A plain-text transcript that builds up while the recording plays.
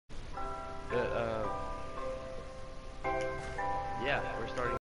But yeah, we're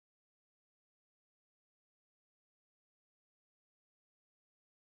starting.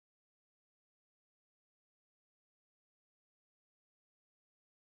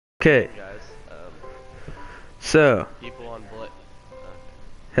 Okay, Guys, so, people on Blitz.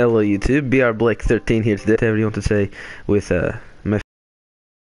 hello YouTube, BR Blake 13 here today. What do you want to say with my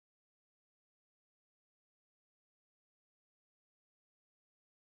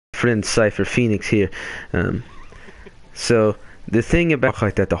friend CypherPheonix here. So, the thing about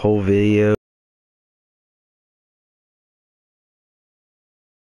like that the whole video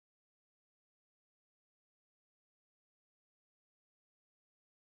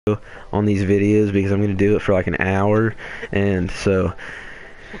on these videos because I'm going to do it for like an hour, and so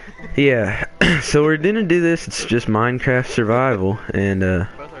yeah, so we're going to do this. It's just Minecraft survival, and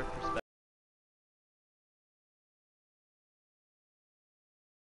Both our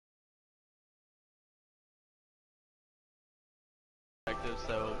perspectives,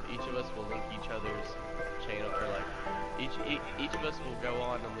 so each of us will link each other's channel, or like each of us will go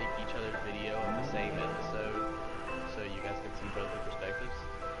on and link each other's video of the same episode, so you guys can see both the perspectives.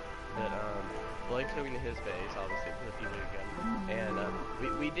 But Blake's going to his base, obviously, for the people who come.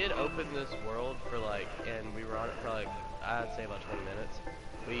 And we did open this world for like, and we were on it for like, I'd say about 20 minutes.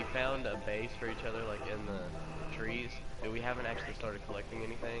 We found a base for each other, like in the trees, but we haven't actually started collecting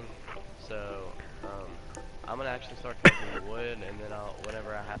anything. So I'm gonna actually start collecting the wood, and then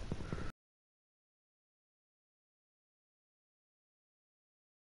whenever I have.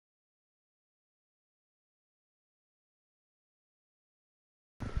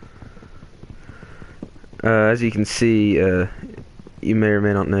 as you can see, you may or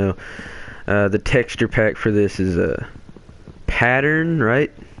may not know, the texture pack for this is a pattern,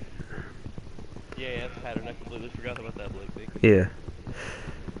 right? Yeah, it's pattern. I completely forgot about that, Blake. Yeah.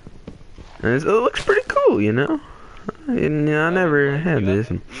 And it looks pretty cool, you know? And I never had this.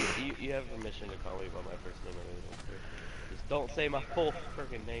 You have permission to call me by my first name. Just don't say my full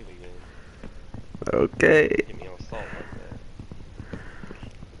freaking name again. Okay. Get me on salt like that.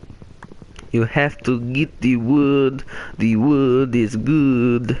 You have to get the wood. The wood is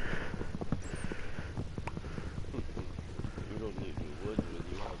good. You don't need the wood when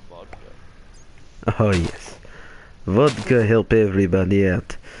you have vodka. Oh yes. Vodka help everybody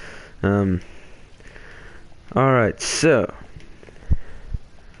out. Alright, so.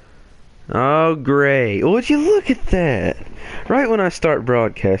 Oh great. Would you look at that? Right when I start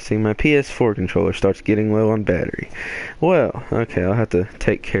broadcasting, my PS4 controller starts getting low on battery. Well, okay, I'll have to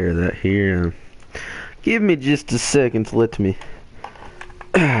take care of that here. Give me just a second to let me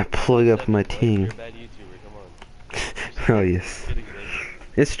plug up my team. Oh yes.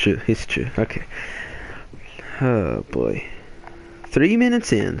 It's true, it's true. Okay. Oh boy. 3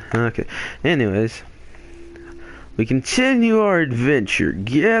 minutes in. Okay. Anyways. We continue our adventure,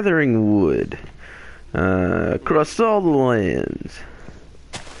 gathering wood. Across all the lands.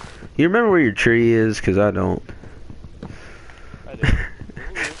 You remember where your tree is? Because I don't. I do. Doesn't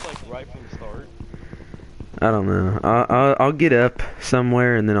it look like right from the start? I don't know. I'll get up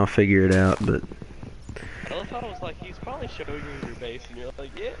somewhere and then I'll figure it out, but... I love how it was like, he's probably showing you your base, and you're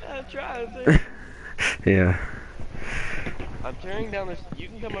like, yeah, I'm trying to. Yeah. I'm tearing down this. You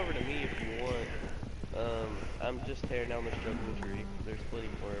can come over to me if you want. I'm just tearing down this jungle tree. There's plenty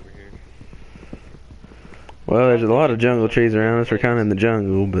more over here. Well, there's a lot of jungle trees around us. We're kind of in the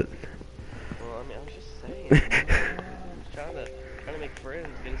jungle, but... Well, I mean, I was just saying. I'm trying to make friends,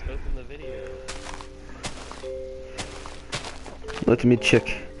 get us both in the video. Let me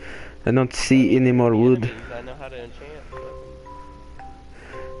check. I don't see any more wood. I know how to enchant weapons.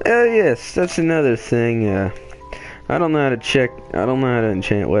 Yes, that's another thing. I don't know how to check. I don't know how to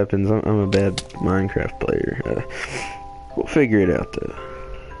enchant weapons. I'm a bad Minecraft player. We'll figure it out though.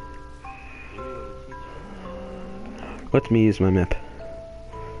 Let me use my map.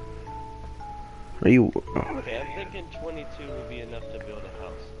 Are you? Oh. Okay, I'm thinking 22 will be enough to build a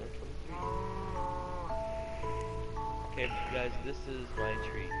house. Or 23. Okay, guys, this is my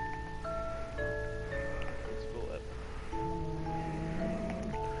tree. Let's go up.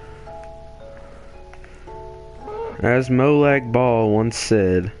 As Molag Ball once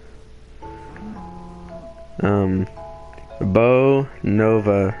said, Bo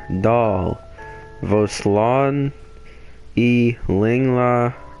Nova Dal Voslan E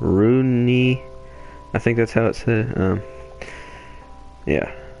Lingla Runi. I think that's how it said.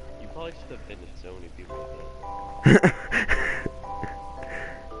 Yeah. You probably should have been in so many people like that.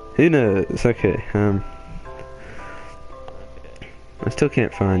 Who knows? Okay. Okay. I still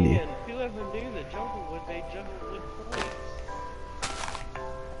can't find you. Man, whoever knew that jungle would make jungle wood points?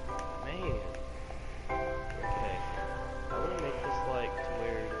 Man.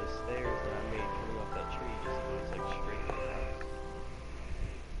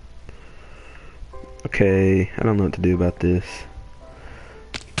 Okay, I don't know what to do about this.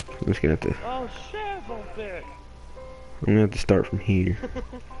 I'm just gonna have to. Oh, shovel bit. I'm gonna have to start from here.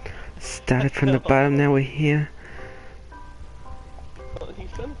 Started from the bottom, now we're here. You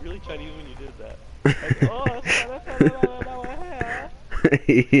sounded really Chinese when you did that. Like, oh, started from the bottom, now we're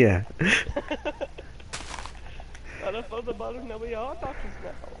here. Yeah. Started from the bottom, now we are doctors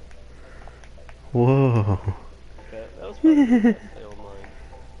now. Whoa. Okay, that was probably the best day online.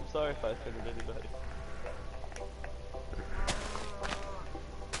 I'm sorry if I offended anybody.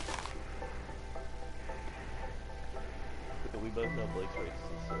 We both know Blake's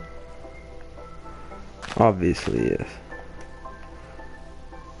racist, so. Obviously, yes.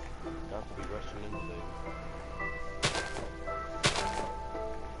 Not to be rushing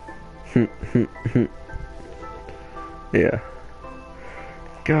into things. Yeah.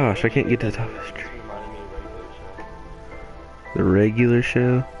 Gosh, I can't get to the top of the street. This reminded me of regular show. The regular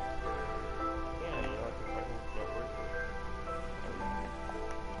show? Yeah, you know, like the Cartoon Network.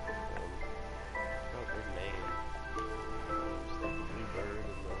 Forgot their name. Just like the Blue Bird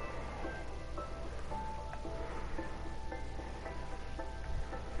and the...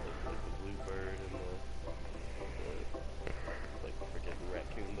 Like the Blue Bird and the like the freaking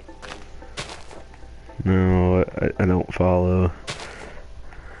raccoon looking thing. No, I don't follow.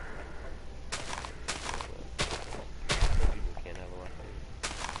 People can't have a lot of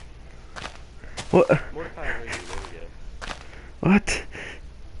What? Mordecai and Lady, there we go. What?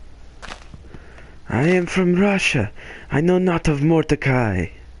 I am from Russia. I know not of Mordecai.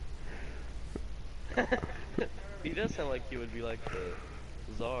 He does sound like he would be like the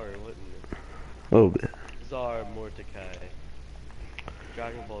Tsar, wouldn't it? Oh, Tsar Mordecai.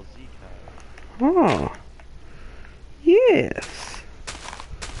 Dragon Ball Z Kai. oh. Yes.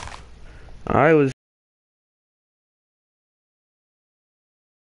 I was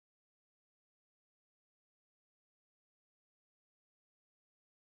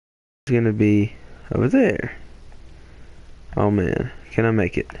gonna be over there. Oh man, can I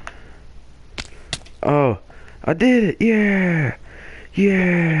make it? Oh, I did it! Yeah!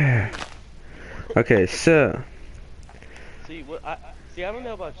 Yeah! Okay, so See, I don't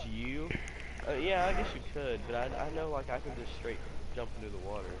know about you. Yeah, I guess you could, but I know like I can just straight jump into the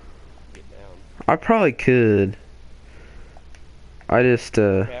water, and get down. I probably could. I just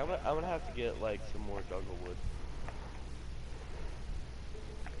Okay, I'm gonna have to get like some more jungle wood.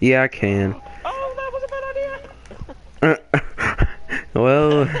 yeah, I can. Oh, that was a bad idea.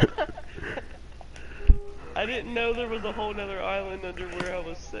 Well, I didn't know there was a whole nother island under where I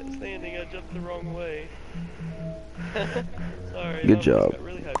was standing. I jumped the wrong way. Sorry. good job. Got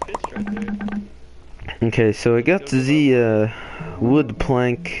really high pitched right there. Okay, so I got the wood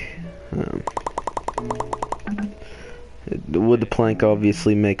plank. The wood plank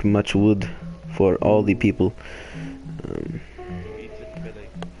obviously make much wood for all the people.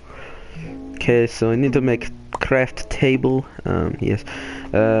 Okay, so I need to make craft table. Yes.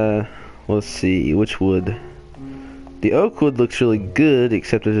 Let's see which wood. The oak wood looks really good,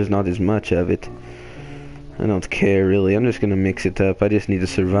 except that there's not as much of it. I don't care really. I'm just gonna mix it up. I just need to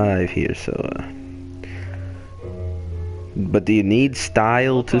survive here, so. But do you need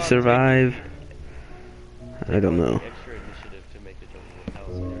style to survive? I don't know. Extra initiative to make a jungle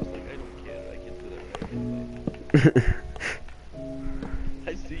house, and there's like, I don't care. I can do that right.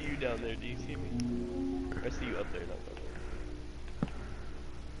 I see you down there. Do you see me? I see you up there, not down there.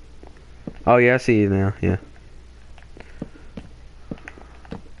 Oh yeah, I see you now. Yeah.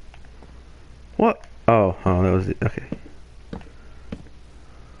 What? Oh, that was it. Okay.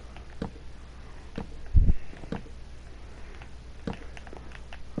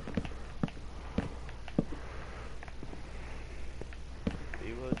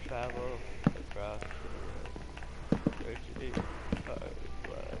 We will travel across the world.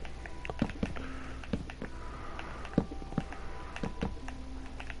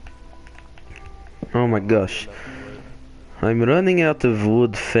 Oh my gosh. I'm running out of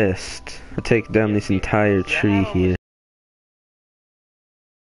wood fast. I take down this entire tree here.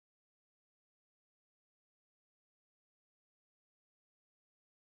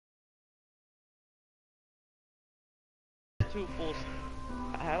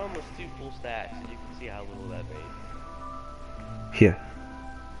 I had almost 2 full stacks, and you can see how little that made. Here.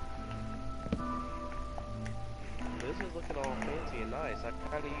 This is looking all fancy and nice. I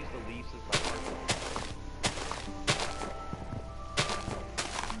kind of use the leaves as my marker.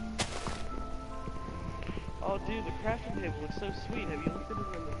 Oh, dude, the crafting table looks so sweet. Have you looked at it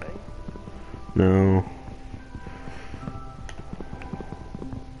in the thing? No.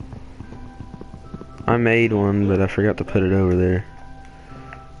 I made one, but I forgot to put it over there.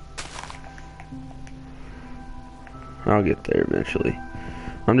 I'll get there eventually.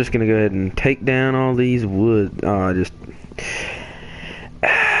 I'm just gonna go ahead and take down all these wood. Oh, I just.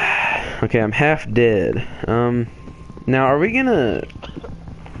 Okay, I'm half dead. Now are we gonna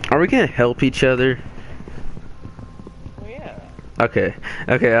help each other? Oh yeah. Okay,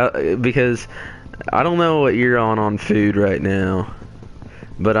 because I don't know what you're on food right now,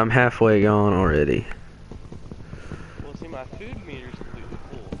 but I'm halfway gone already. Well, see, my food meter's completely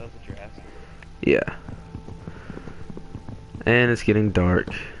full. If that's what you're asking. Yeah. And it's getting dark.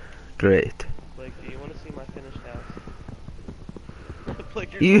 Great. Blake, do you want to see my finished house?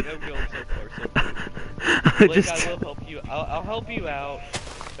 Blake, You. I'm going so far, so far. I Blake, just. I will help you. I'll help you out.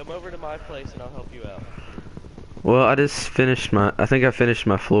 Come over to my place and I'll help you out. Well, I just finished my. I think I finished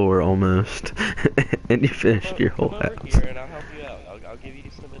my floor almost, and you finished your whole Come over house. here and I'll help you out. I'll give you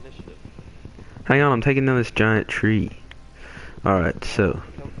some initiative. Hang on, I'm taking down this giant tree. All right, so.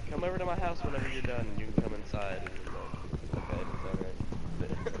 Come over to my house whenever you're done, and you can come inside. And, okay, is that right?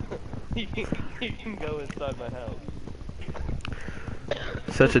 you can go inside my house.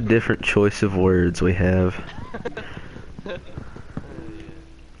 Such a different choice of words we have. Yeah.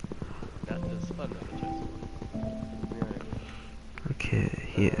 That is fun, not a choice. Right. Okay,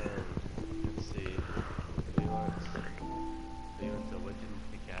 yeah. Let's see. He wants a wooden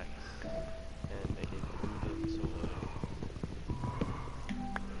pickaxe and a wooden sword.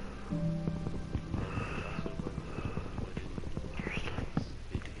 And he also wants a wooden axe.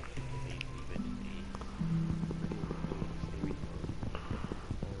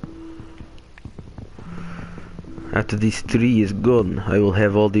 After this tree is gone, I will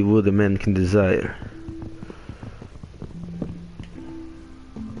have all the wood a man can desire. Okay,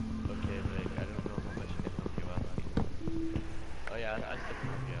 Blake, I don't know how much I can help you out. Oh yeah, I still can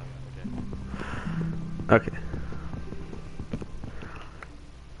help you out. Okay. Okay.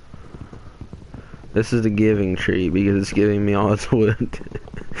 This is the giving tree because it's giving me all its wood. I didn't even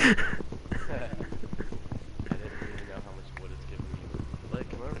know how much wood it's giving you. Blake,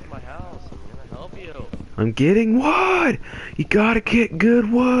 come over to my house. I'm gonna help you. I'm getting wood! You gotta get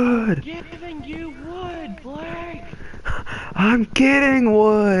good wood! Giving you wood, Blake! I'm getting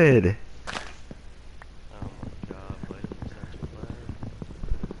wood! Oh my god, Blake, you're such a bud.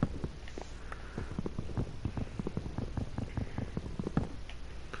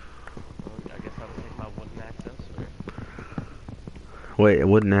 Well, I guess I'll take my wooden axe elsewhere. Wait, a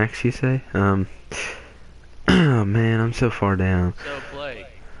wooden axe you say? Oh man, I'm so far down. So, Blake,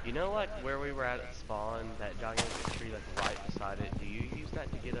 you know like where we were at spawn, that gigantic tree like right beside it, do you use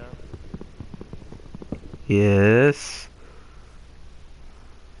that to get up? Yes.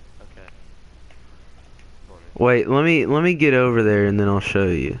 Okay. Wait, let me get over there and then I'll show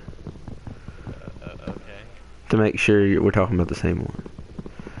you. Okay. To make sure we're talking about the same one.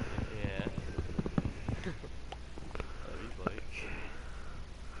 Yeah. Love you,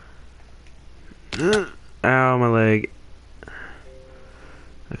 Blake. Ow, my leg.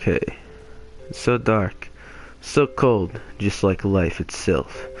 Okay. It's so dark. So cold, just like life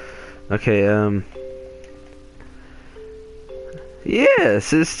itself. Okay, yes,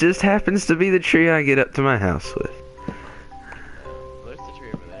 this just happens to be the tree I get up to my house with. There's the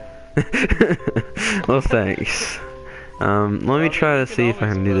tree over there. Well, thanks. Let me try to see if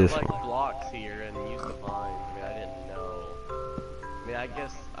I can do this like, one. blocks here and use the vines. I mean, I didn't know. I mean, I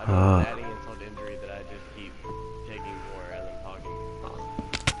guess I'm Ah. adding insult to injury that I just keep taking more rather than talking.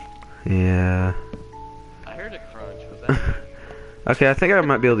 Yeah. I heard a crunch. Was that you? Okay, I think I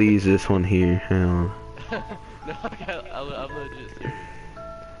might be able to use this one here. Hang on. No, I'm legit serious.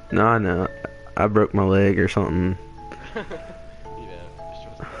 No, I know. I broke my leg or something. You know, just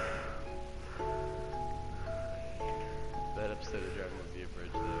trust me. That episode of Driving Over the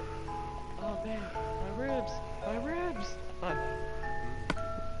Bridge, though. Oh man, my ribs! My ribs!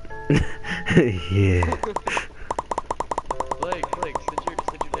 Yeah. Blake, since you're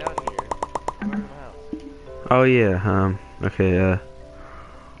down here, come over to my house. Oh yeah. Okay.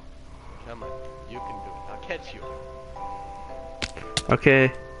 Come on, you can do it. I'll catch you.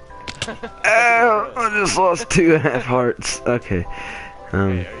 Okay. Ow! I just lost 2.5 hearts. Okay. Okay,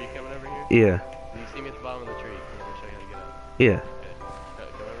 are you coming over here? Yeah. You see me at the bottom of the tree. Let me show you how to get up. Yeah. Okay.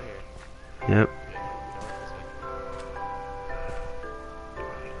 Come over here. Yep. Okay, come this way.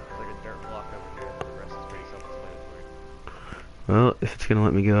 It's like a dirt block over here. The rest is pretty self-explanatory. Well, if it's gonna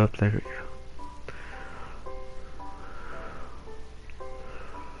let me go up, there we go.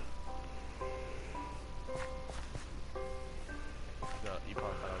 No, you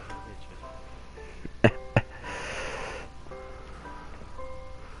probably thought I was gonna hit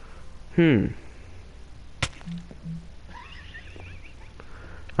you.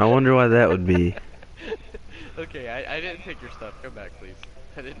 I wonder why that would be. Okay, Okay, I didn't take your stuff. Go back, please.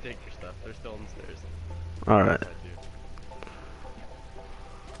 I didn't take your stuff. They're still on the stairs. Alright. Yes, I do.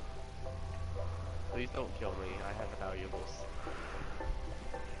 Please don't kill me. I have valuables.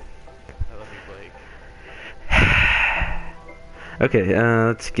 I love you, Blake. Okay,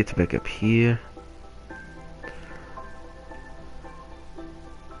 let's get back up here.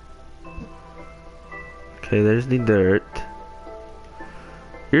 Okay, there's the dirt.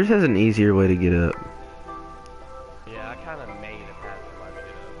 Yours has an easier way to get up. Yeah, I kind of made a path for mine to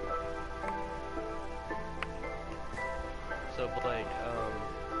get up. So, Blake,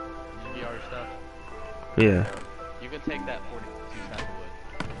 did you get all your stuff? Yeah. You can take that 42 sack of wood.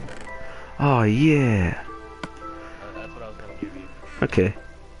 Oh, yeah. That's what I was gonna give you. Okay. And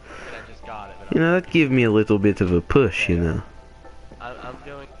I just got it. But You know, that give me a little bit of a push, you know. I'm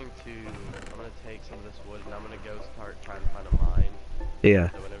gonna take some of this wood and I'm gonna go start trying to find a mine. Yeah.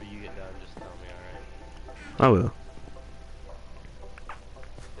 So whenever you get done, just tell me, alright? I will.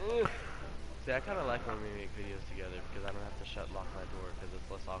 See, I kind of like when we make videos together because I don't have to shut and lock my door because it's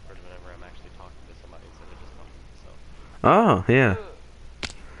less awkward whenever I'm actually talking to somebody instead of just talking to myself. Oh, yeah.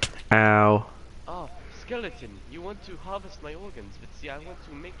 Ow. Oh, skeleton, you want to harvest my organs, but see, I want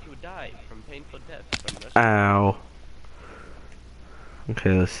to make you die from painful death. Ow.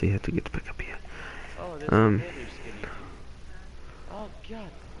 Okay, let's see. I have to get back up here. Oh, there's another skeleton. Oh God,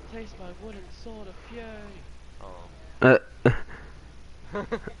 taste my wooden sword of fury. Oh.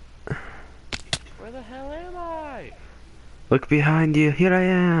 Where the hell am I? Look behind you. Here I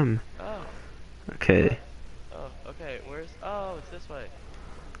am. Oh. Okay. Oh, okay. Oh, it's this way.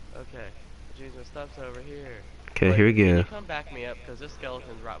 Okay. Jeez, my stuff's over here. Okay, Wait, here we can go. you come back me up? Because this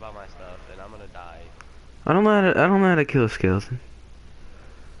skeleton's right by my stuff, and I'm gonna die. I don't know how to kill a skeleton.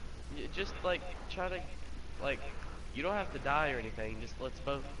 Just, like, try to, like, you don't have to die or anything. Just let's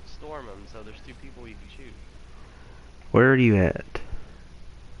both storm them, so there's two people you can shoot. Where are you at?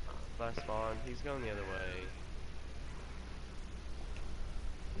 By spawn. He's going the other way.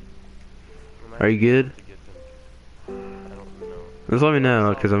 Are you good? To get them. I don't know. Just let me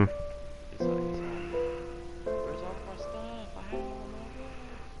know, because I'm... He's where's all my stuff? I have it on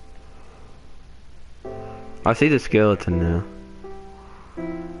my way. I see the skeleton now. Oh,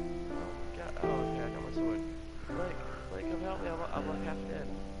 God. Oh, okay, I got my sword. Blake, come help me. I'm like half dead.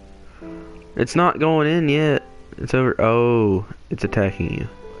 It's not going in yet. It's over. Oh, it's attacking you.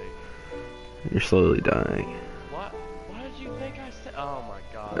 Blake. You're slowly dying. What? Why did you think I said? Oh my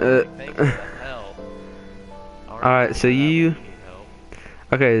God. Blake, thank you for the help. Alright, so you...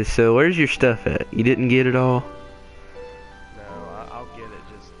 Okay, so where's your stuff at? You didn't get it all? No, I'll get it.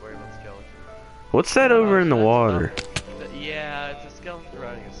 Just worry about skeleton. What's that over in the water? Yeah, it's a skeleton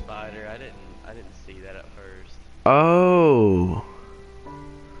riding a spider. I didn't see that at first. Oh.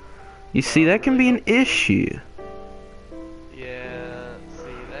 You see, that can be an issue. Yeah,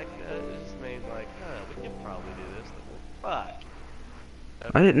 see, that just made like, we can probably do this. Fuck.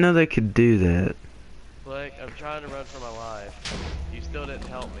 Okay. I didn't know they could do that. Blake, I'm trying to run for my life. You still didn't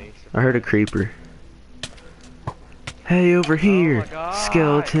help me. Surprise. I heard a creeper. Hey, over here,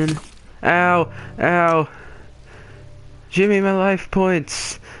 skeleton. Ow, ow. Jimmy, my life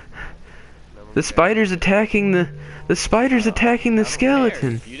points. The spider's attacking the spider's attacking the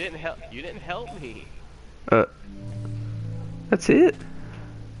skeleton. You didn't help me. That's it.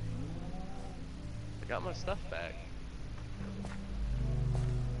 I got my stuff back.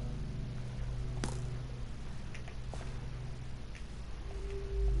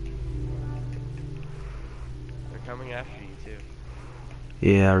 They're coming after you too.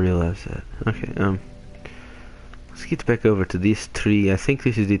 Yeah, I realize that. Okay, let's get back over to this tree. I think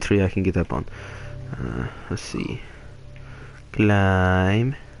this is the tree I can get up on. Let's see.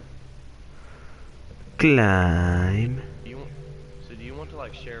 Climb. Climb. Do you want to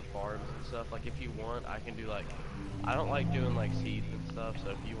like share farms and stuff? Like if you want, I can do like, I don't like doing like seeds and stuff.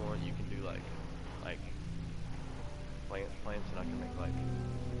 So if you want, you can do like plants, and I can make like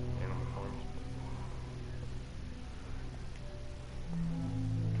animal farms.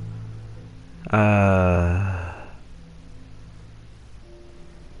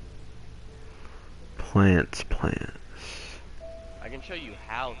 Plants. I can show you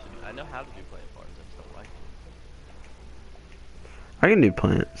how to do. I know how to do plant farms. I just don't like them. I can do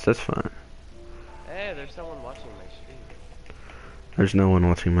plants. That's fine. Hey, there's someone watching my stream. There's no one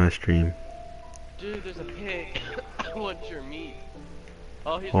watching my stream. Dude, there's a pig. I want your meat.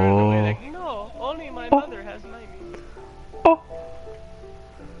 Oh, he's running away. Like, no, only my mother has my meat. Oh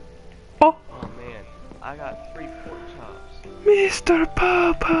Man, I got 3 pork chops. Mr.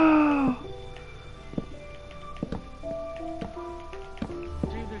 Popo.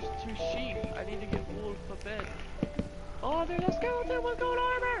 Dude, there's 2 sheep. I need to get wool for bed. there with gold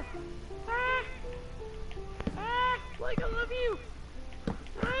armor! Ah! Ah! Blake, I love you!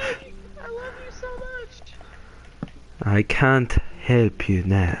 Blake! I love you so much! I can't help you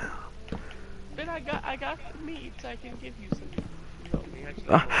now. But I got the meat, I can give you some meat. You help me,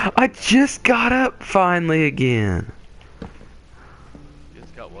 I just got up finally again. You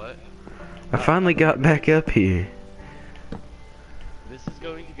just got what? I finally got back up here. This is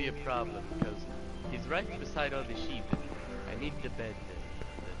going to be a problem because he's right beside all the sheep. I need the bed,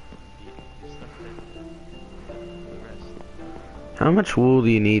 the stuff there, the rest. How much wool do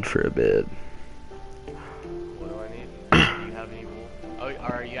you need for a bed? What do I need? Do you have any wool? Oh,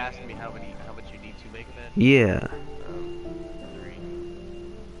 are you asking me how much you need to make a bed? Yeah. 3.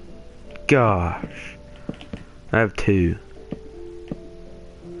 Gosh. I have 2. I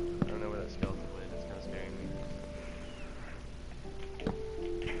don't know where that skeleton went. It's kind of scaring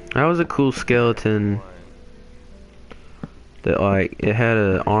me. That was a cool skeleton. That like it had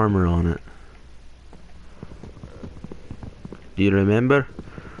an armor on it. Do you remember?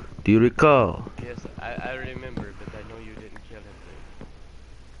 Do you recall? Yes, I remember, but I know you didn't kill him.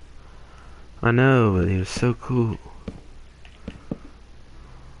 I know, but he was so cool.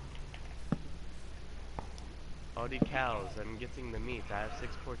 All the cows, I'm getting the meat. I have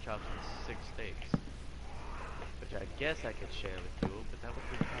 6 pork chops and 6 steaks. Which I guess I could share with you, but that would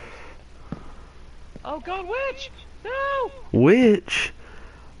be tiresome. Oh god, witch! No! Witch?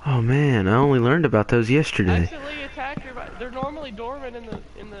 Oh man, I only learned about those I yesterday. accidentally attacked her. They're normally dormant in the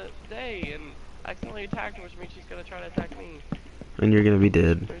day, and I accidentally attacked her, which means she's gonna try to attack me. And you're gonna be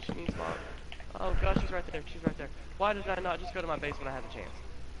dead. She needs mom. Oh gosh, she's right there. She's right there. Why did I not just go to my base when I had the chance?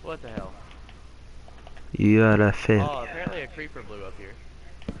 What the hell? You are a fail. Oh, apparently a creeper blew up here.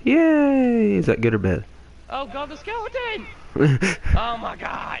 Yay! Is that good or bad? Oh god, the skeleton! Oh my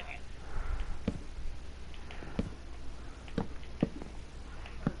god!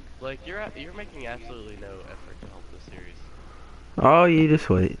 Like you're making absolutely no effort to help this series. Oh, you just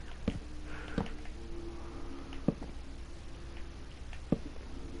wait.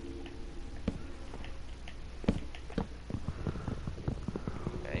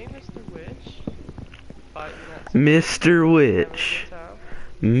 Hey, Mr. Witch. Fighting that Mr. Witch.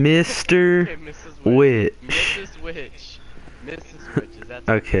 Mr. Okay, Mrs. Witch. Mrs. Witch. Mrs. Witch, is that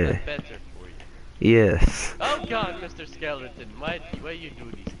Okay. better for you? Yes. Oh god, Mr. Skeleton, why you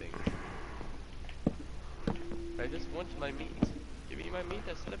do these things? I just want my meat. Give me my meat,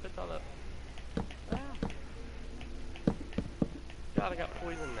 I slip it all up. Ah. God, I got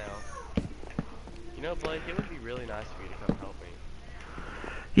poisoned now. You know, Blake, it would be really nice for you to come help me.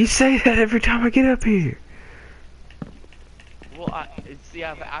 You say that every time I get up here. Well,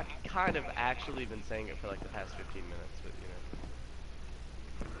 I've kind of actually been saying it for like the past 15 minutes, but you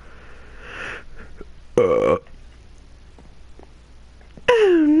know.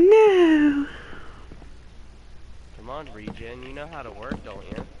 Oh no. Come on, Regen, you know how to work, don't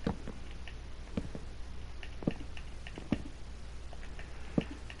you?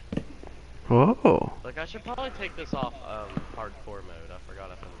 Whoa. Like, I should probably take this off hardcore mode. I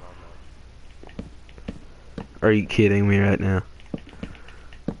forgot I put it on mode. Are you kidding me right now?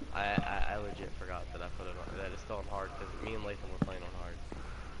 I legit forgot that I put it on, that it's still on hard, because me and Lathan were playing on hard.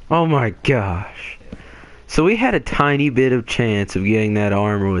 Oh my gosh. So we had a tiny bit of chance of getting that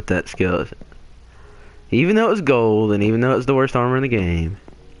armor with that skeleton. Even though it was gold, and even though it was the worst armor in the game.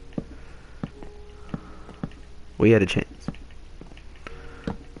 We had a chance.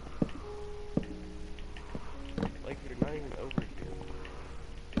 Like, you're not even over here.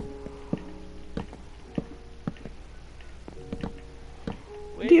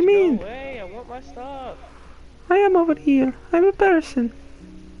 What do you mean? Go away, I want my stuff. I am over here. I'm a person.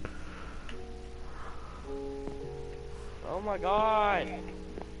 Oh my god.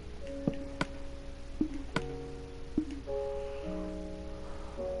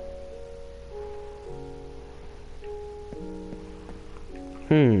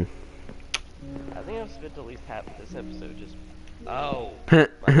 I think I've spent at least half of this episode just... Oh! My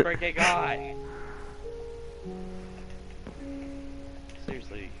freaking god!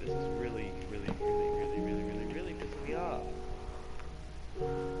 Seriously, this is really pissing me off.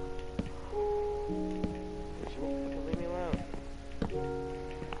 She won't fucking leave me alone.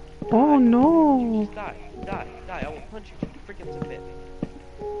 Oh no. You just die. Die. I will punch you. Freaking submit.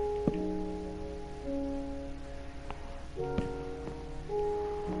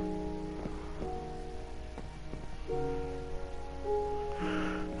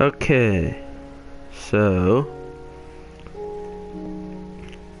 Okay. So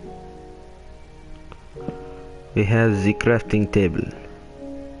we have the crafting table.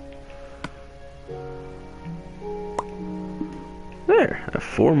 there. I have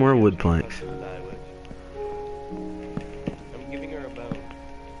 4 more wood planks. I'm giving her a bone.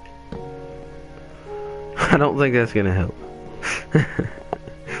 I don't think that's gonna help.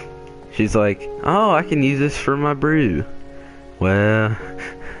 She's like, oh, I can use this for my brew. Well,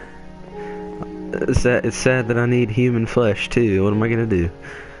 it's sad that I need human flesh too. What am I gonna do?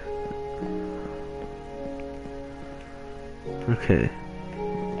 Okay. I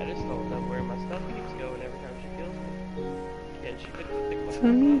just don't know where my stuff keeps going every time she kills me. And she could pick my It's a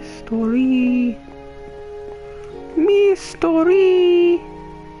mystery. Mystery.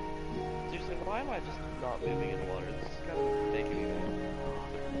 Seriously, why am I just not moving in water? This is kind of making me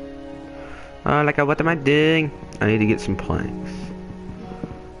mad. Like, what am I doing? I need to get some planks.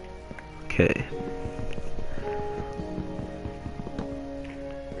 Okay.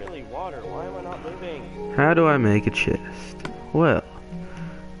 Really, water, why am I not moving? How do I make a chest? Well,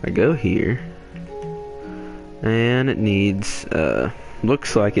 I go here. And it needs,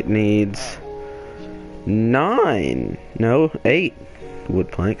 looks like it needs 8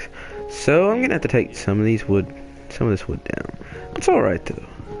 wood planks. So I'm gonna have to take some of this wood down. It's alright though.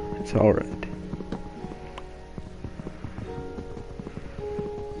 It's alright.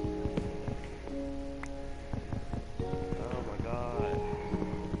 Oh my god.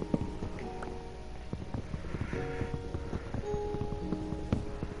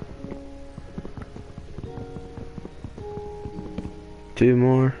 2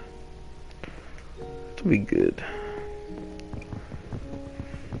 more. That'll be good.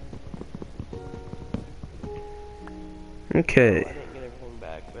 Okay. I didn't get everything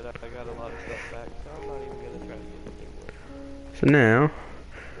back, but I got a lot of stuff back, so I'm not even gonna try to get anything more. So now,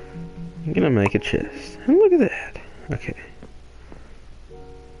 I'm gonna make a chest. And look at that. Okay.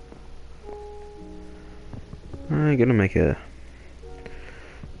 I'm gonna make a...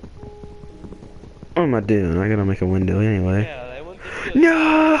 What am I doing? I gotta make a window anyway. Yeah, that one's just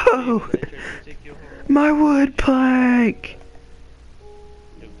No! My wood plank!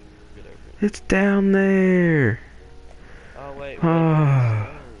 It's down there. Oh wait, Ah.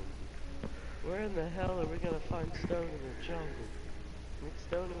 where in the hell are we gonna find stone in the jungle? Make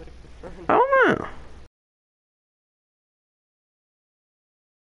stone in the furnace. I don't know.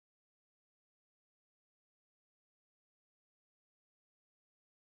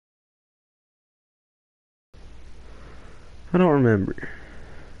 I don't remember.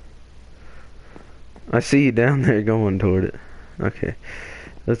 I see you down there going toward it. Okay.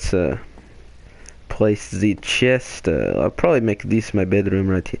 Let's place the chest. I'll probably make this my bedroom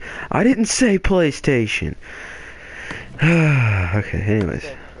right here. I didn't say PlayStation. Okay, anyways.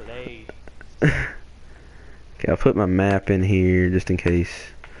 Okay, I'll put my map in here just in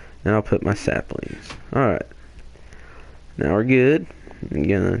case. And I'll put my saplings. Alright. Now we're good. I'm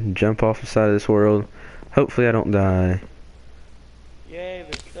gonna jump off the side of this world. Hopefully I don't die. Yay,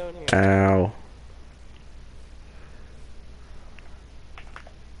 there's stone here. Ow.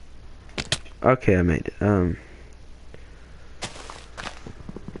 Okay, I made it. Oh,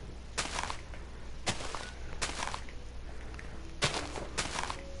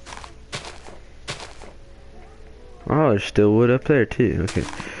 there's still wood up there too. Okay,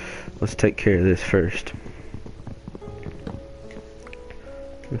 let's take care of this first.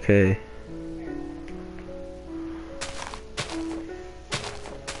 Okay.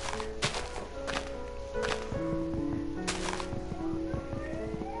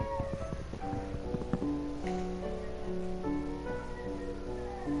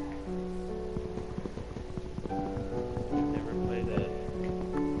 Never played a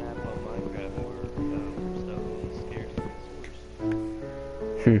map on Minecraft where stone is scarce and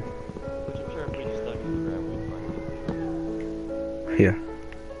it's worse. Which I'm sure if we just dug into the ground we'd find it. Yeah.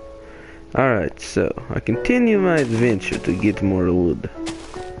 Alright, so I continue my adventure to get more wood.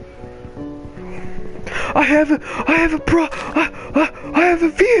 I have a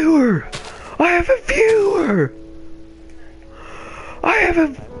viewer! I have a viewer! I have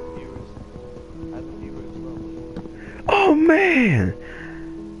a... Oh man!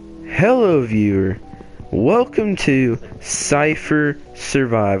 Hello viewer. Welcome to Cypher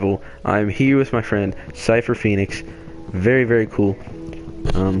Survival. I'm here with my friend CypherPheonix. Very, very cool.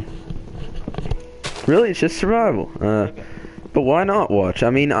 Really, it's just survival. But why not watch?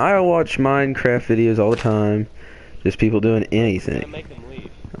 I mean, I watch Minecraft videos all the time. Just people doing anything. Make them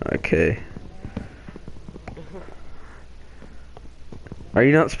leave. Okay. Are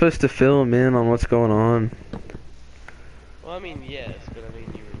you not supposed to fill them in on what's going on? Well, I mean, yes, but I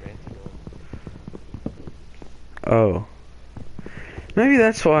mean, you were ranting on. Oh. Maybe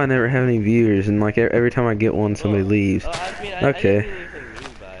that's why I never have any viewers, and like every time I get one, somebody leaves. I mean, Okay. I didn't mean anything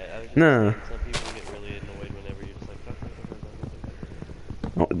rude by it. I was just No. saying some people get really annoyed whenever you're just like,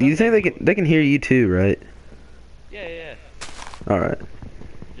 Oh, do you think they can hear you too, right? Yeah, yeah. All right.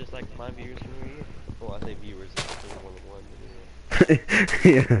 Just like my viewers can hear you. Well, I say viewers, it's only more than one, but anyway.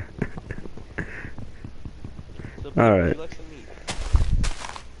 Yeah. So, All boy, would right. you like some meat?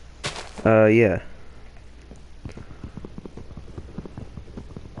 Yeah.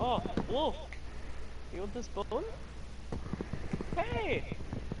 Oh, wolf! You want this bone? Hey!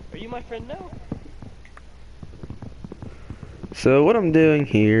 Are you my friend now? So what I'm doing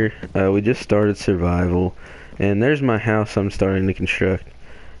here, we just started survival, and there's my house I'm starting to construct,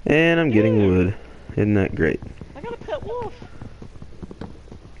 and I'm getting Dude, wood. Isn't that great? I got a pet wolf!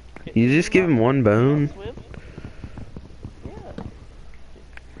 You just give him one Can you bone? not swim? Yeah.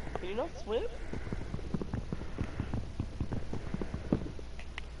 Can you not swim?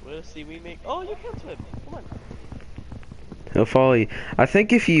 We'll see we make. Oh, you can swim! Come on. He'll follow you. I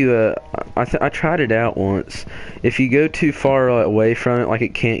think if you, I tried it out once. If you go too far away from it, like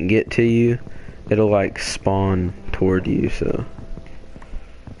it can't get to you, it'll like spawn toward you, so.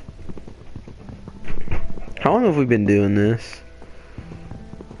 How long have we been doing this?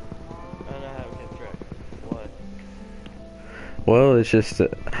 I don't know how to keep track. What? Well, it's just,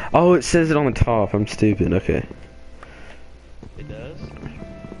 oh, it says it on the top. I'm stupid. Okay. It does?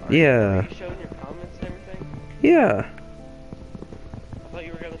 Yeah. Are you showing your comments and everything? Yeah. I thought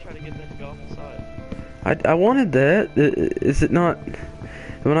you were gonna try to get them to go off the side. I wanted that. Is it not? Am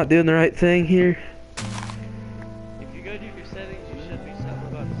I not doing the right thing here? If you go to your settings, you should be something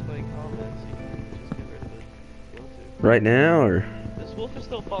about displaying comments. You can just get rid of it if you want to. Right now, or? This wolf is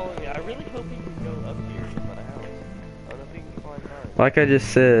still following me. I really hope he can go up here in my house. I don't know if he can climb high. Like I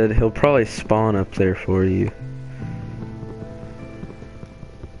just said, he'll probably spawn up there for you.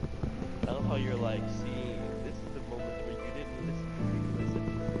 I love how you're like, see, this is the moment where you didn't listen.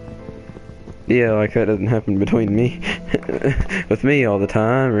 Yeah, like that doesn't happen between me, with me all the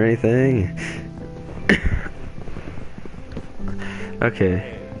time or anything.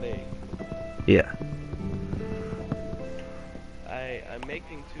 Okay. Hey, Yeah. I'm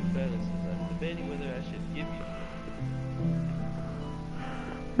making 2 furnaces. I'm debating whether I should give you.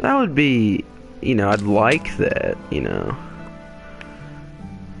 That would be, I'd like that, It'd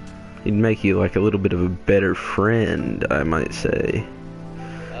make you like a little bit of a better friend, I might say.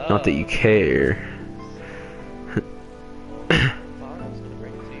 Not that you care.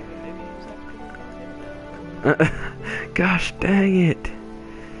 Gosh dang it.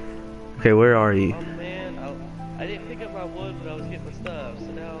 Okay, where are you? Oh man, I didn't pick up my wood when I was getting the stuff, so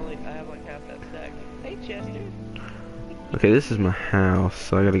now I have like half that stack. Hey Chester. Okay, this is my house,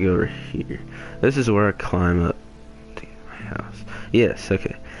 so I gotta go over here. This is where I climb up to get my house. Yes,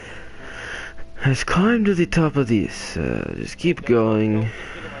 okay. Let's climb to the top of this. Just keep going.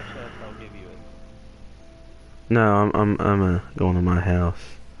 No, I'm going to my house.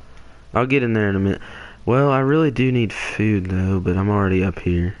 I'll get in there in a minute. Well, I really do need food though, but I'm already up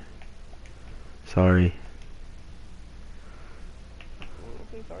here. Sorry.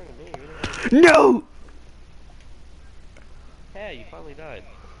 No! Hey, you finally died.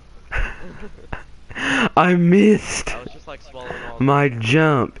 I missed I was just like swallowing all my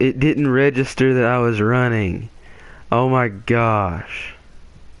jump. It didn't register that I was running. Oh my gosh.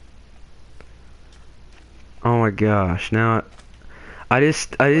 Oh my gosh. Now I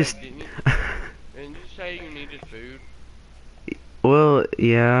just didn't you say you needed food? well,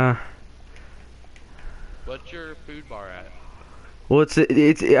 yeah. What's your food bar at? Well, it's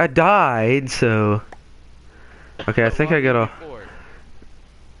I died, so okay, I think I got a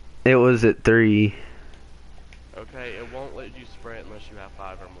it was at 3. Okay, it won't let you sprint unless you have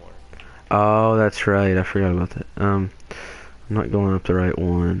 5 or more. Oh, that's right. I forgot about that. I'm not going up the right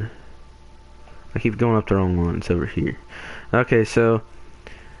one. I keep going up the wrong one. It's over here. Okay, so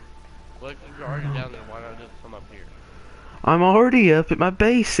Look, you're already down there. Why not just come up here? I'm already up at my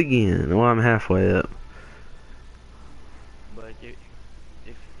base again. Well, I'm halfway up. But if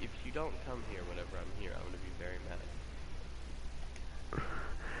you don't come here whenever I'm here, I'm gonna be very mad.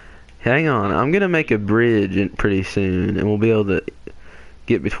 Hang on. I'm gonna make a bridge pretty soon, and we'll be able to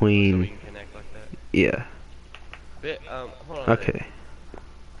get between. So we can connect like that. Yeah. Hold on. Okay.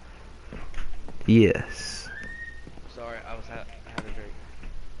 Yes. Sorry, I had to drink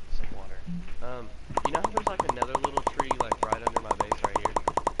some water. You know how there's like another little tree like right under my base right here?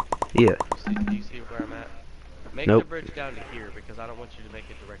 Yeah. Do you see where I'm at? Make Nope. the bridge down to here because I don't want you to make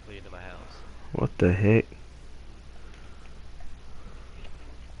it directly into my house. What the heck?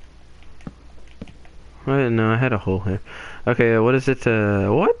 I didn't know I had a hole here. Okay, what is it?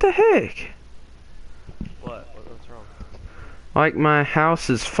 What the heck? What's wrong? Like my house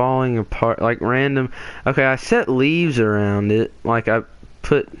is falling apart, like random. Okay, I set leaves around it. Like I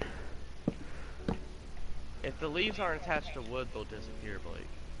put... If the leaves aren't attached to wood, they'll disappear, Blake.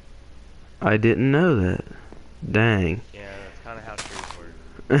 I didn't know that. Dang. Yeah, that's kind of how trees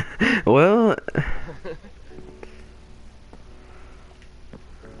work. Well...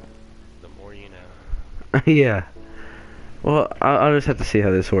 The more you know. Yeah. Well, I'll just have to see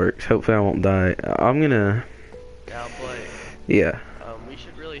how this works. Hopefully I won't die. I'm gonna... Now, Blake. Yeah. We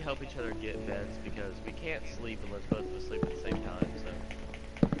should really help each other get beds because we can't sleep unless both of us sleep at the same time, so.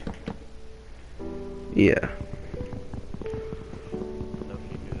 Yeah. I don't know if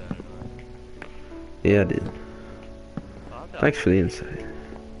you knew that or not. Yeah, I did. Well, Thanks for the insight.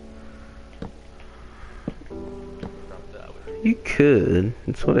 Not that would You could.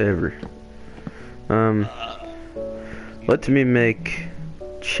 It's whatever. Let me make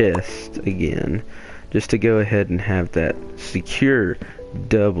chest again. Just to go ahead and have that secure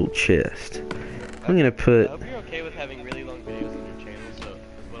double chest. I'm gonna put... I hope you're okay with having really long videos on your channel, so cause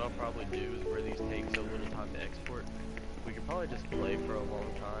what I'll probably do is where these take so little time to export, we could probably just play for a long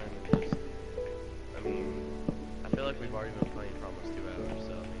time and just, I mean, I feel like we've already been playing for almost 2 hours,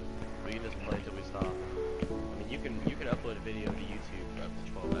 so I mean, we can just play until we stop. I mean, you can upload a video to YouTube for up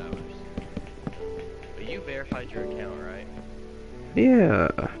to 12 hours. But you verified your account, right? Yeah,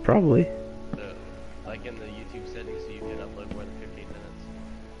 probably. So, like in the YouTube settings, so you can upload more than 15 minutes.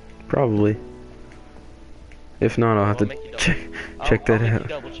 Probably. If not, I'll have to check that I'll make out. you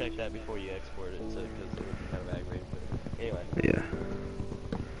double check that before you export it, so because it would be kind of aggravating. But anyway. Yeah.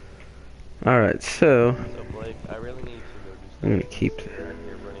 Alright, so... So Blake, I really need to go do stuff. I'm gonna keep I'm sitting right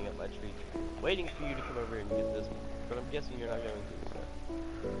here running up my tree, waiting for you to come over and get this, but I'm guessing you're not going to, so.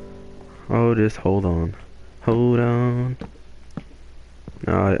 Oh, just hold on. Hold on.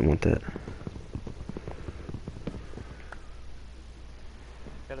 No, I didn't want that.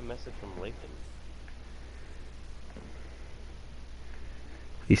 Got a message from Lathan.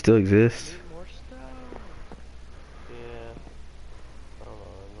 He still exists? Need more stuff. Yeah. Hold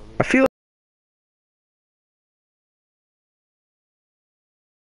on, I feel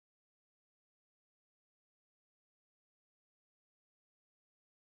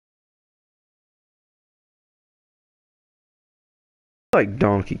like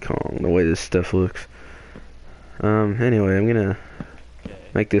Donkey Kong, the way this stuff looks. Anyway, I'm gonna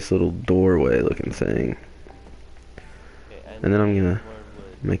make this little doorway looking thing. Okay, And then I'm gonna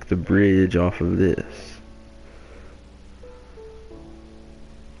make the bridge off of this.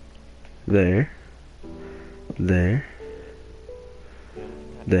 There. There.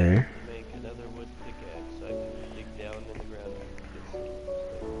 There. Make another wood pickaxe so I can dig down in the ground and get some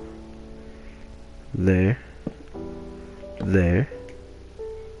stuff. There. There.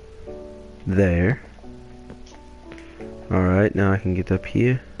 There. Alright, now I can get up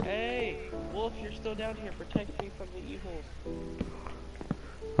here. Hey, Wolf, you're still down here. Protect me from the evils.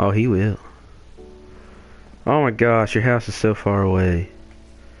 Oh, he will. Oh my gosh, your house is so far away.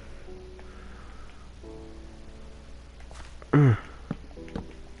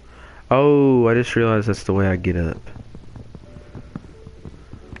 Oh, I just realized that's the way I get up.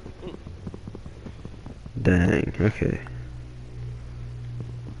 Dang, okay.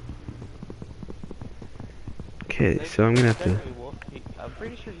 Okay, so I'm gonna have to... Wolf, I'm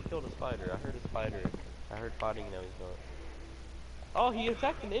pretty sure he killed a spider. I heard a spider. I heard fighting, now he's not. Oh, he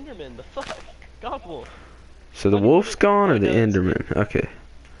attacked an Enderman. The fuck? God, Wolf. So the wolf's gone or the Enderman? Okay.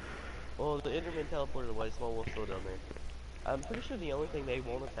 Well, the Enderman teleported away. Small wolf's still down there. I'm pretty sure the only thing they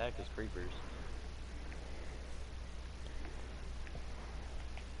won't attack is creepers.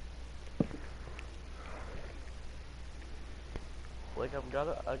 Like, I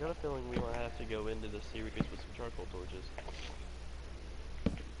got a feeling we might have to go into the series with some charcoal torches.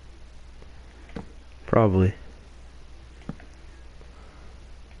 Probably.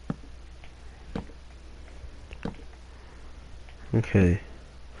 Okay.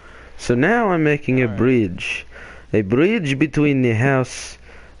 So now I'm making a bridge. A bridge between the house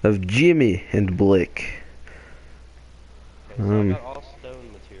of Jimmy and Blake. Okay, so I got all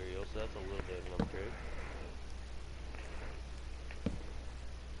stone material, so that's a little bit of an upgrade.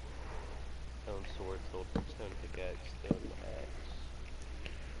 Stone sword, stone pickaxe, stone axe.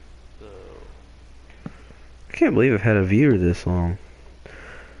 So... I can't believe I've had a viewer this long.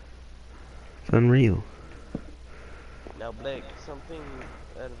 It's unreal. Now Blake, something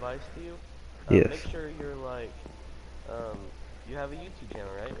advice to you. Yes. Make sure you're like, you have a YouTube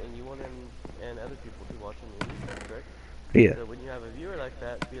channel, right? And you want and other people to watch on your YouTube, correct? Yeah. So when you have a viewer like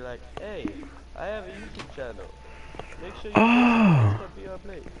that, be like, hey, I have a YouTube channel. Make sure you Oh,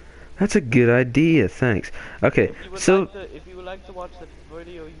 that's a good idea. Thanks. Okay, so if you would like to watch the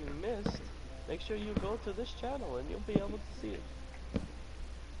video you missed, make sure you go to this channel and you'll be able to see it.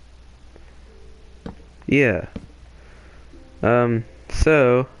 Yeah.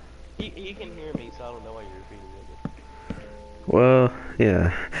 So, He can hear me, so I don't know why you're repeating well,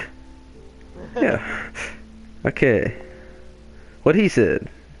 yeah. it. Yeah. Okay. What he said.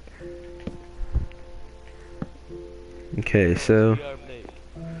 Okay, so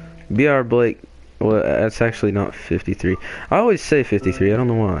BR Blake, well, that's actually not 53. I always say 53, I don't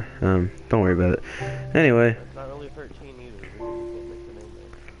know why. Don't worry about it. Anyway. It's not really 13 either. You can't make the name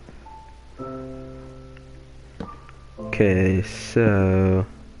there. Okay, so...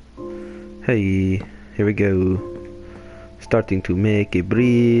 Hey, here we go. Starting to make a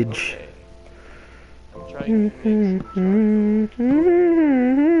bridge. Okay. I'm trying to make some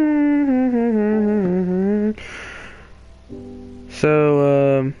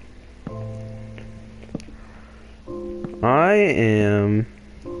So, I am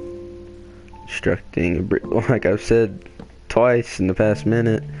constructing a bridge, like I've said twice in the past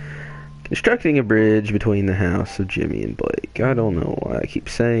minute, constructing a bridge between the house of Jimmy and Blake. I don't know why I keep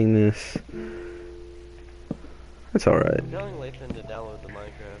saying this. That's alright. I'm telling Lathan to download the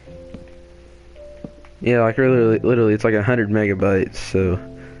Minecraft. Yeah, like literally, it's like 100 megabytes, so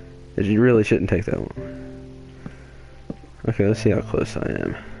it really shouldn't take that long. Okay, let's see how close I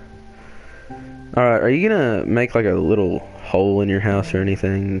am. Alright, are you gonna make like a little hole in your house or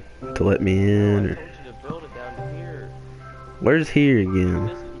anything to let me in? No, I Or... told you to build it down here. Where's here again?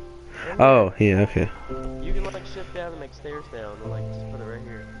 Oh, yeah, okay. You can like shift down and make stairs down and like just put it right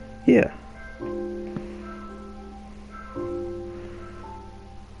here. Yeah.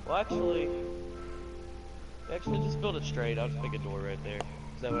 Well, actually just build it straight. I'll just make a door right there.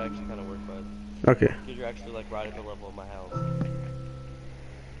 Cause that would actually kind of work fine. Okay. Cause you're actually like right at the level of my house.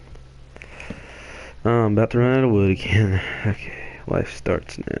 I'm about to run out of wood again. Okay, life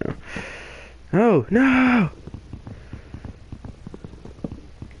starts now. Oh, no!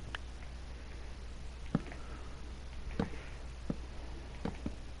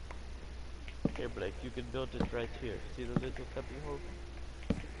 Here, Blake, you can build it right here. See the little cubby hole?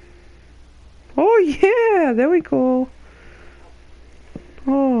 Oh, yeah! There we go.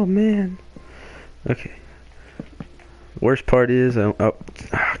 Oh, man. Okay. Worst part is,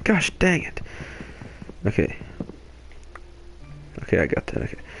 gosh dang it. Okay. Okay, I got that,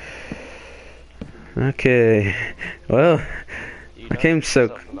 okay. Okay. Well, I came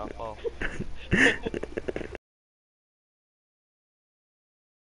so...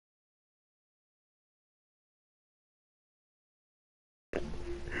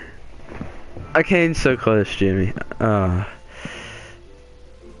 I came so close, Jimmy.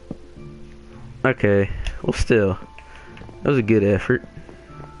 Okay. Well, still. That was a good effort.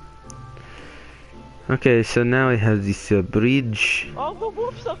 Okay, so now we have this bridge. Oh, the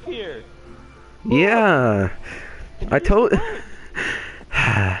wolf's up here! Yeah! I told...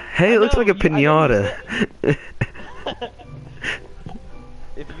 Hey, it looks like a pinata.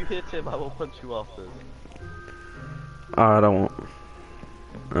 If you hit him, I will punch you off this. Alright, I won't.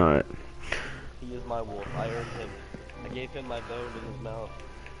 Alright. He is my wolf. I earned him. I gave him my bone in his mouth.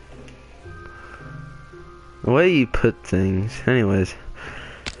 The way you put things. Anyways.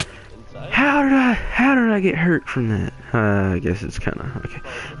 Inside? How did I get hurt from that? I guess it's kinda... Okay.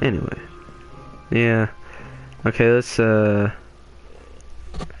 Anyway. Yeah. Okay, let's, I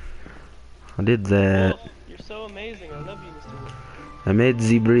did that. Wolf, you're so amazing. I love you, Mr. Wolf. I made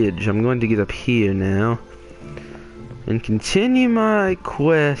the bridge. I'm going to get up here now. And continue my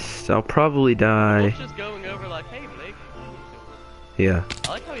quest. I'll probably die. Wolf's just going over like, hey, Blake. Yeah. I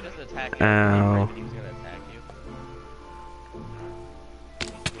like how he doesn't attack you. Ow. He was gonna attack you. You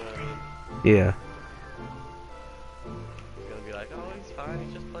know what I mean? Yeah. He's gonna be like, oh, he's fine.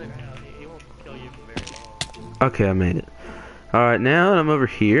 He's just playing around. He won't kill you for very long. Okay, I made it. Alright, now that I'm over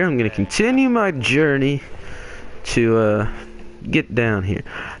here, I'm going to continue my journey to get down here.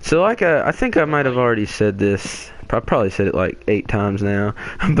 So like I think I might have already said this. I probably said it like 8 times now.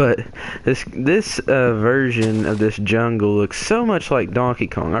 But this version of this jungle looks so much like Donkey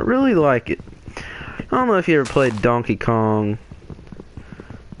Kong. I really like it. I don't know if you ever played Donkey Kong.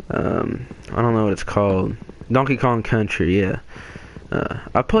 I don't know what it's called. Donkey Kong Country, yeah.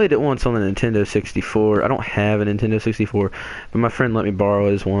 I played it once on the Nintendo 64. I don't have a Nintendo 64, but my friend let me borrow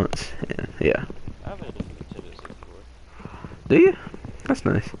his once. Yeah. I have a Nintendo 64. Do you? That's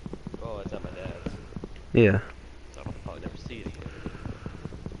nice. Oh, it's at my dad's. Yeah. So I'll probably never see it again.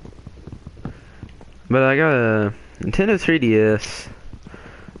 But I got a Nintendo 3DS,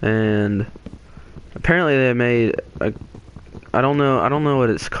 and apparently they made a... I don't know what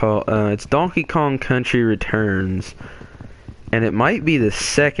it's called. It's Donkey Kong Country Returns. And it might be the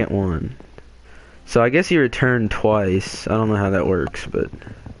second one. So I guess you return twice. I don't know how that works, but...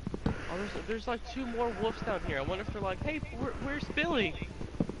 Oh, there's like 2 more wolves down here. I wonder if they're like, hey, where's Billy?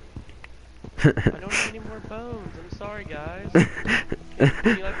 I don't have any more bones. I'm sorry, guys.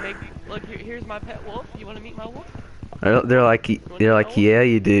 Can you like make look here's my pet wolf. You want to meet my wolf? They're like, yeah,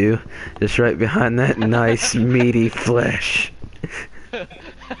 you do. Just right behind that nice meaty flesh. Oh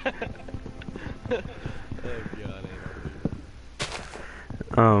god,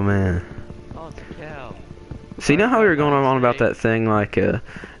 Oh man. oh, it's a cow. So you know how we were going on about that thing, like,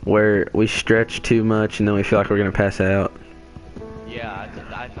 where we stretch too much and then we feel like we're gonna pass out? Yeah,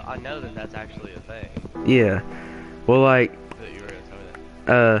 I know that that's actually a thing. Yeah. Well, like, That you were gonna tell me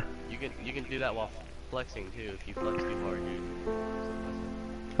that. uh, You can do that while flexing too. If you flex too hard, dude.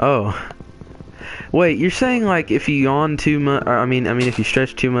 oh. Wait, you're saying, like, if you yawn too much, I mean, if you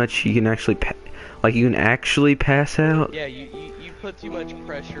stretch too much, you can actually, you can actually pass out? Yeah, you put too much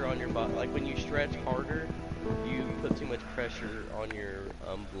pressure on your body. Like when you stretch harder, you put too much pressure on your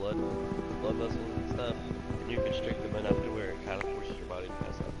blood vessels and stuff, and you constrict them enough to where it kind of forces your body to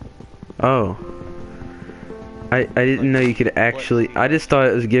pass out. Oh. I didn't know you could actually, I just thought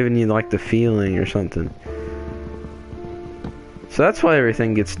it was giving you, like, the feeling or something. So that's why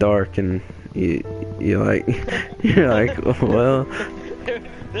everything gets dark and you're like, well.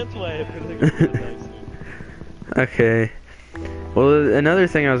 That's why everything is so nice. Okay. Well, another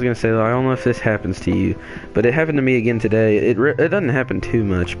thing I was gonna say, though, I don't know if this happens to you, but it happened to me again today. It doesn't happen too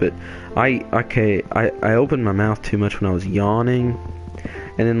much, but I opened my mouth too much when I was yawning,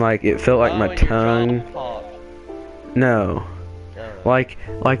 and then like it felt like my tongue. No, like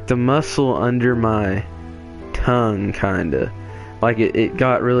the muscle under my tongue, kinda, like it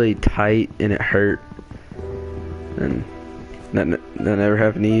got really tight and it hurt, and that never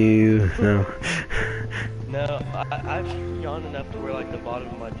happened to you, no. No, I've yawned enough to where like the bottom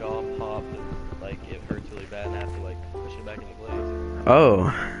of my jaw popped and like it hurts really bad and I have to like push it back into place.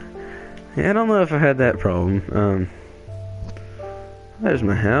 Oh, yeah, I don't know if I had that problem. There's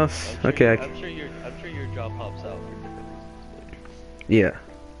my house. I'm Okay. sure your jaw pops out for different reasons. Yeah.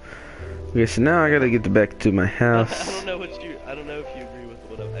 Okay, so now I gotta get back to my house. I don't know if you agree with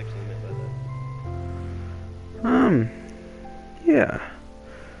what I actually meant by that. Yeah.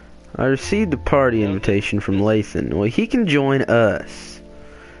 I received a party invitation from Lathan. Well, he can join us.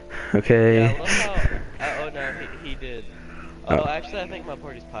 Okay. Yeah, I love how, oh no, he did. Oh, actually, I think my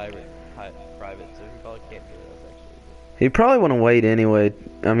party's private, so he probably can't do this, actually. He'd probably want to wait anyway.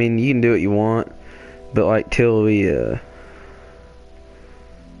 I mean, you can do what you want, but like till he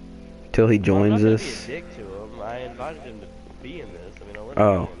joins us. I'm not gonna be a dick to him. I invited him to be in this. I mean, I let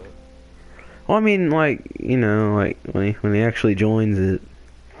Oh. him be in it. Well, I mean, like, you know, like when he actually joins it.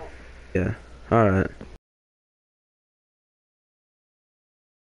 Yeah. All right.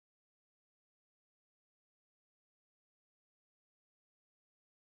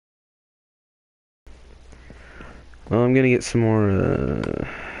 Well, I'm gonna get some more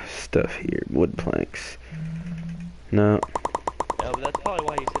stuff here. Wood planks. No. No, but that's probably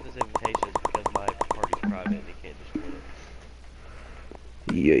why he sent this invitation, is because my party's private and he can't just join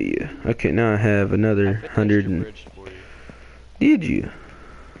it. Yeah. Okay, now I have another I finished 100 your and... bridge for you. Did you?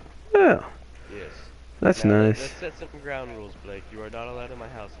 Well, Yes. that's Now, nice. Let's set some ground rules, Blake. You are not allowed in my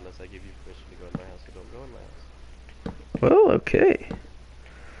house unless I give you permission to go in my house, so don't go in my house. Well, okay.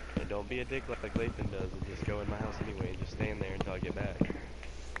 And don't be a dick like Lathan does and just go in my house anyway and just stand there until I get back.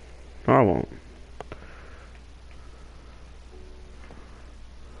 I won't.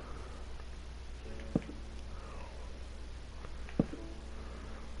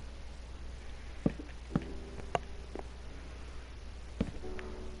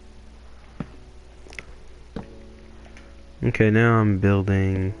 Okay, now I'm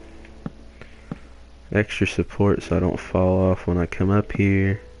building extra support so I don't fall off when I come up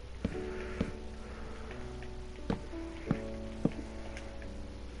here.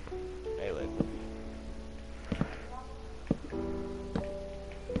 Hey, Lathan.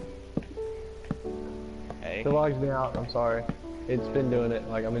 Hey. It logs me out, I'm sorry. It's been doing it,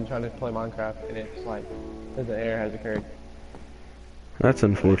 like I've been trying to play Minecraft and it's like, the error has occurred. That's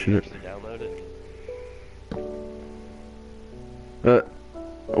unfortunate. Did you actually download it?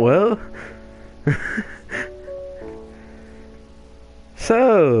 Well.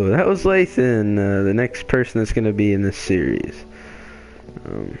 So, that was Lathan, the next person that's going to be in this series.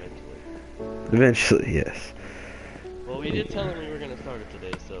 Eventually, yes. Well, we did tell him we were going to start it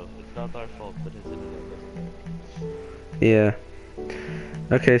today, so it's not our fault that his internet wasn't there.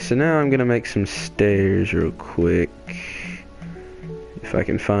 Yeah. Okay, so now I'm going to make some stairs real quick. If I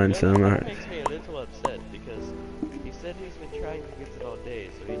can find some. That makes me a little upset because he said he's been trying to get it all day,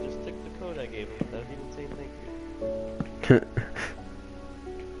 so he just took the code I gave him without even saying thank you.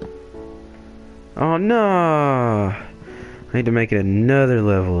 Oh no! I need to make it another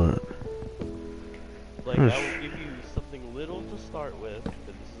level up. Like, Oh, I will give you something little to start with, but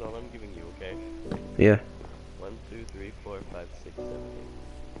this is all I'm giving you, okay? yeah. 1, 2, 3, 4, 5, 6, 7,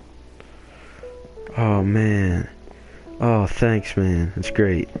 8. Oh man. Oh, thanks, man. That's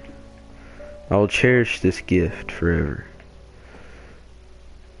great. I will cherish this gift forever.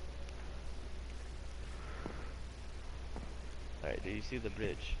 Alright, do you see the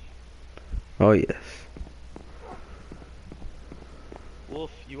bridge? Oh yes. Wolf,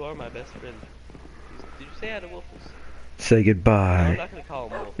 you are my best friend. Did you say hi to Wolf? Say No, I'm goodbye. not gonna call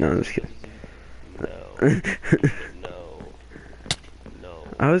him Wolf. No, I'm just kidding. No. No. No.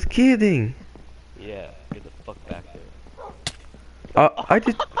 I was kidding. Yeah, get the fuck back there. I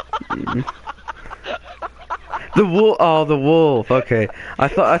just the wolf. Oh, the wolf. Okay. I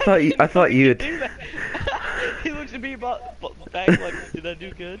thought you had. Do that. He looks at me back like, did I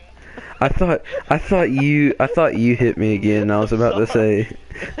do good? I thought you hit me again. I was about to say.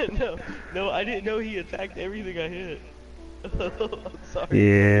 no, I didn't know he attacked everything I hit. I'm sorry.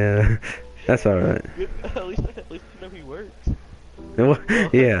 Yeah, that's all right. At least I know he works.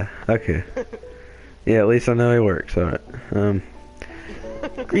 Yeah. Okay. Yeah. At least I know it works. All right.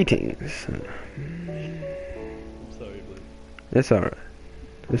 Greetings. I'm sorry, buddy. It's all right.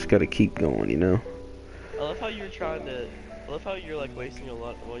 Just gotta keep going, you know. I love how you're like wasting a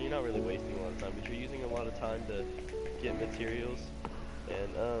lot. Well, you're not really wasting a lot of time, but you're using a lot of time to get materials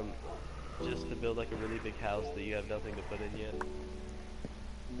and just to build like a really big house that you have nothing to put in yet.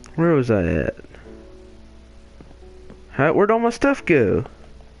 Where was I at? Where'd all my stuff go?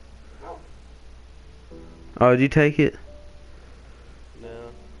 Oh, did you take it?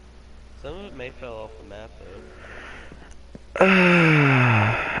 No. Some of it may fell off the map though.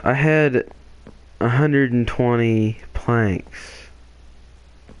 I had 120 planks.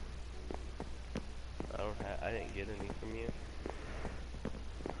 I didn't get any from you.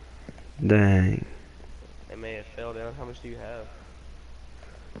 Dang. It may have fell down. How much do you have?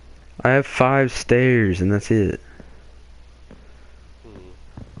 I have 5 stairs and that's it.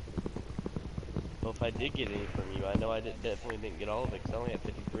 Well, if I did get any from you, I know I definitely didn't get all of it because I only had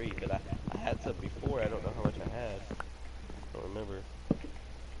 53, but I had some before. I don't know how much I had. I don't remember.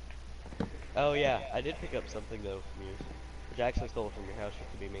 Oh yeah, I did pick up something though from yours, which I actually stole from your house just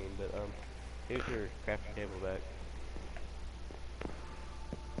to be mean. But here's your crafting table back.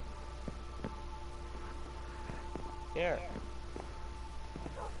 Here.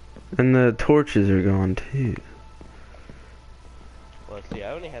 And the torches are gone too. Well, let's see.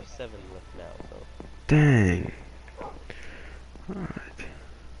 I only have 7 left now, so. Dang. Alright.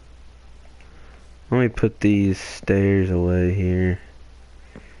 Let me put these stairs away here.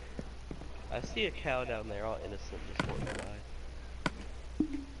 I see a cow down there, all innocent, just wanting to die.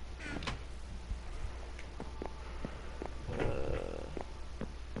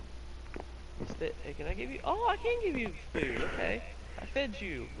 Hey, can I give you? Oh, I can give you food. Okay, I fed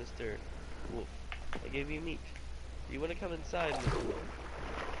you, Mr. Wolf. I gave you meat. Do you want to come inside, Mr. Wolf?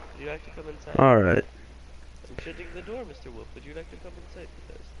 Would you like to come inside? Alright. I'm shutting the door, Mr. Wolf. Would you like to come inside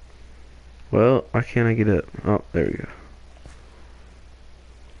with us? Well, why can't I get up? Oh, there we go.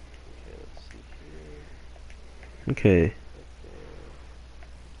 Okay, let's see here. Okay.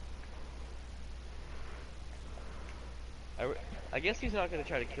 I guess he's not gonna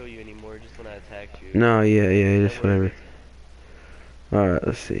try to kill you anymore. Just when I attacked you. No, yeah, just That way whatever. Alright,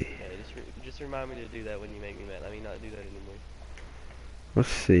 let's see. Okay, just remind me to do that when you make me mad. I mean, not do that anymore. Let's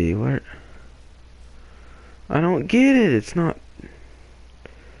see, where? I don't get it, it's not...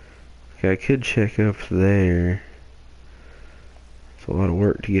 Okay, I could check up there. It's a lot of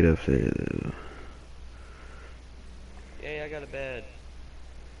work to get up there, though. Yay, I got a bed.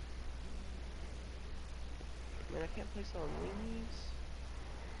 Man, I can't place on leaves.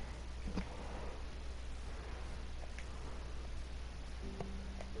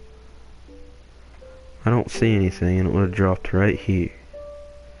 I don't see anything, and it would have dropped right here.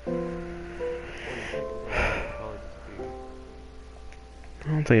 I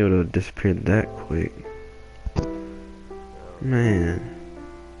don't think it would have disappeared that quick. Man.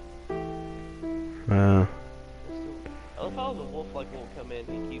 Wow. I love how the wolf like won't come in.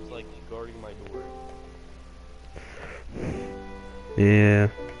 He keeps like guarding my door. Yeah.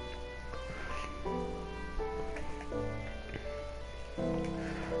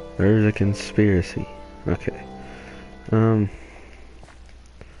 There's a conspiracy. Okay.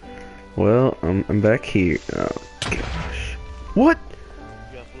 Well, I'm back here. Oh gosh. What?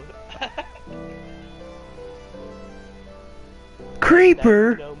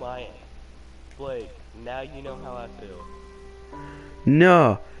 Creeper? Now you know Blake, now you know how I feel.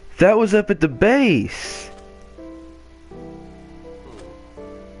 No. That was up at the base.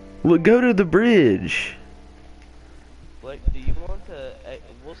 Look, go to the bridge. Like, do you want to?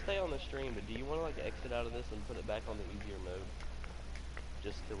 We'll stay on the stream, but do you want to like exit out of this and put it back on the easier mode,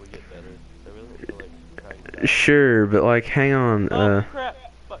 just till we get better? I really feel like trying to. Sure, but like, hang on. Oh crap!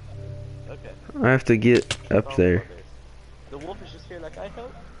 Fuck. Okay. I have to get up Oh, there. okay. The wolf is just here, like I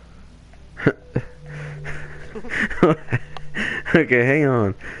help. Okay, hang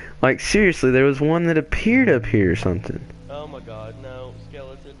on. Like, seriously, there was one that appeared up here or something. Oh my god, no,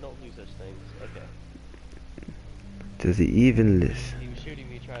 skeleton, don't do such things. Okay. Does he even listen? He was shooting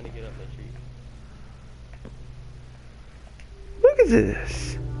me trying to get up that tree. Look at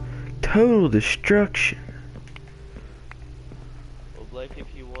this. Total destruction. Well, Blake,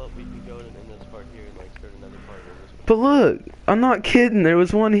 if you want, we can go and end this part here and like start another part of this. But look, I'm not kidding, there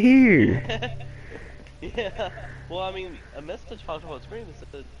was one here. Yeah. Well, I mean, a message popped up on screen that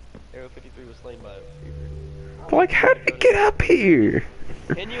said Arrow 53 was slain by a fever. But like, how did it get up here?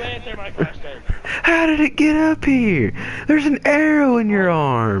 Can you answer my question? How did it get up here? There's an arrow in your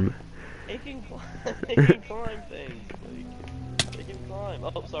arm. It can climb, it can climb things. Like, it can climb.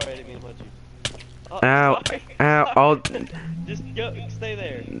 Oh, sorry, I didn't mean to punch you. Oh, Ow, sorry, ow, sorry. I'll... Just go, stay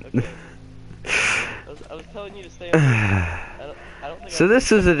there. Okay. I was telling you to stay over there. I don't think So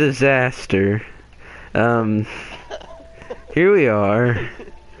this is a disaster. Here we are.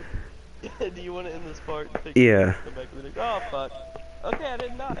 Do you want to end this part? Yeah. Go back to the oh, fuck. Okay, I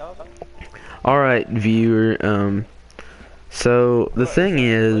didn't die. Oh, Alright, viewer, so the thing let me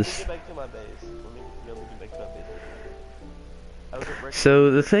is... get back to my base. Let me get back to my base. I was at break.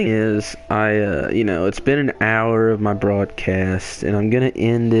 So the thing is, you know, it's been an hour of my broadcast, and I'm gonna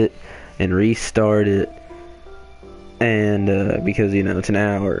end it and restart it, and, because, you know, it's an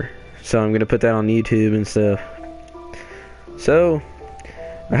hour. So I'm gonna put that on YouTube and stuff. So,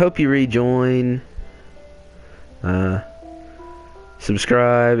 I hope you rejoin.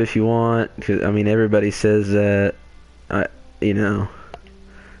 Subscribe if you want, because, I mean, everybody says that. You know,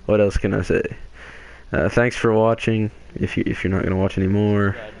 what else can I say? Thanks for watching, if you're not gonna watch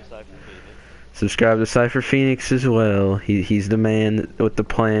anymore. Subscribe to CypherPheonix as well. He's the man with the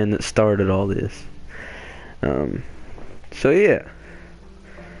plan that started all this. So yeah.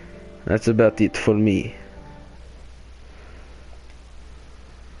 That's about it for me.